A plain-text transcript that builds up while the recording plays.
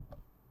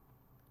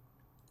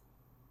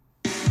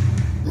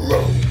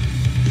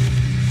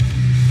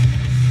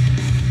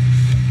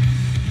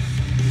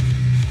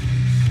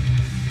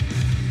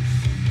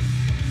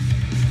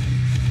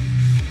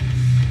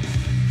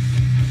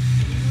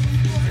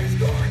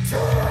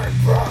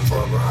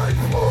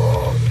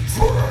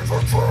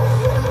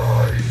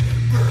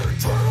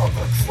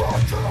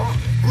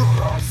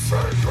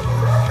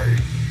away.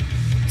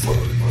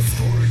 Turn the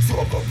streets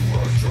of the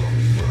breaking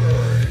me.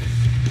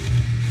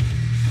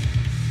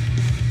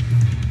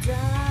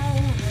 Down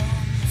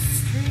on the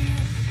street,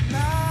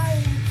 my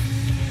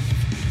feet,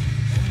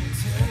 and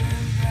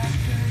turn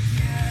back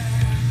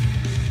again.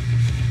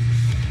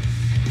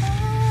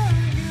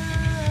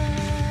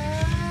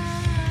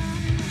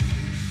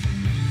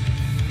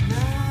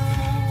 Now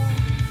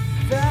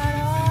that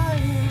I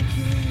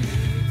keep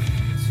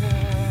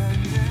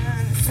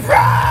turning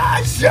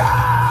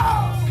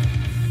Special!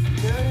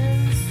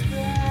 turning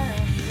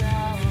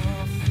special,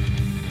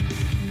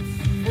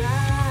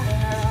 that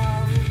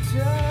I'll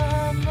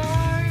return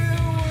my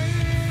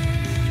wings.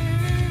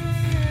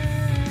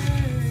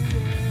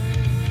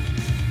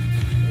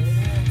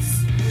 It's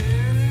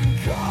been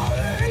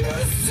Calling the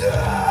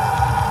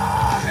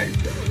same.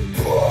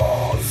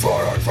 Pulse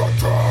for a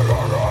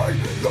trajectory.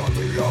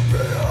 Nothing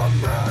appear,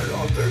 man,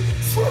 nothing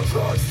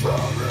stretches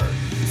very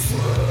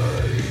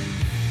free.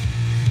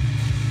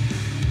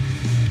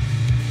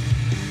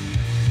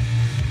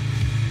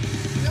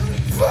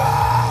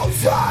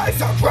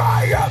 Thousands of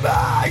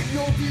crying,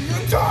 you'll be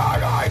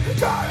entirely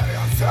dying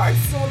of sex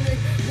something,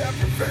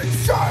 everything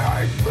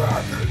shining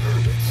back in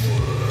the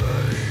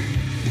free,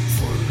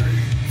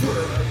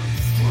 free.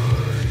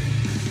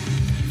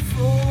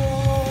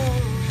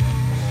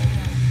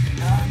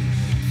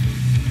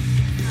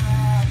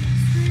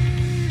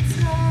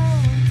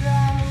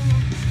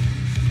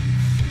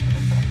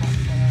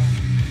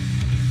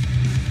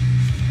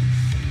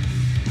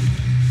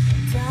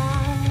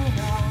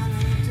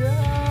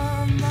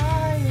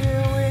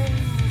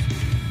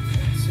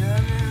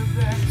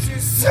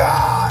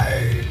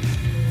 Side,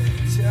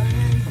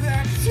 turning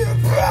back to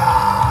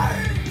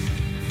blind.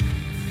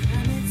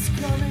 and it's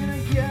coming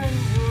again.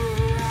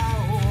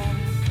 Round,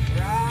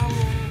 round,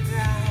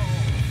 down.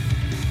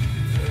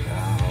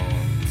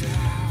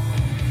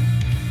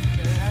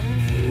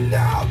 And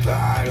Now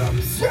that I'm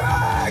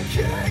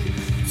shaking,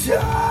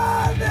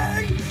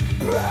 turning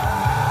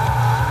blind.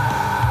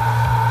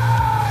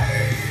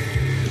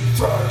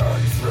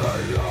 Turning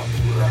straight up,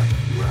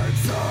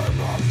 makes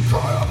him I'm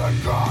caught of the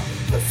God.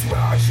 The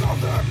smash of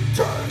them,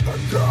 turn the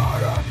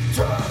gutter,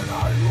 turn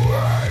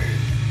away.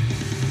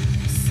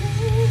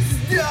 seize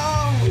No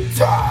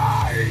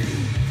time,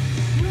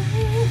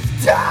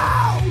 breathe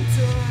down,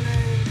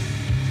 turning,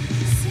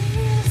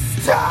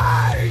 seize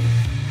time.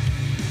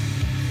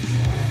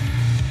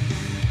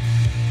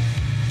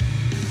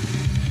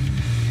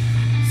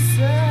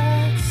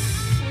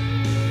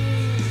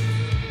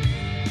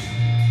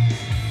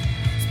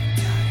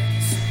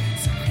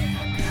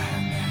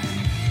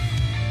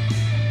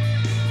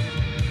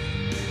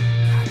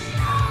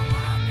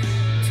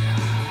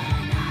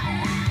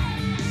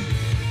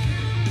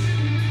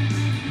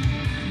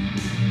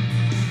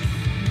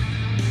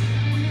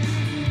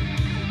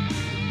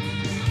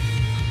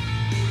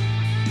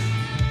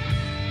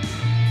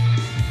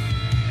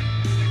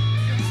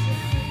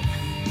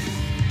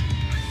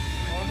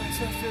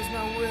 Is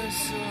my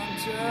whistle, I'm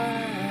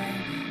turning.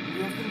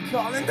 You've been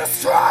calling The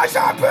stars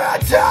are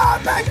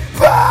pretending,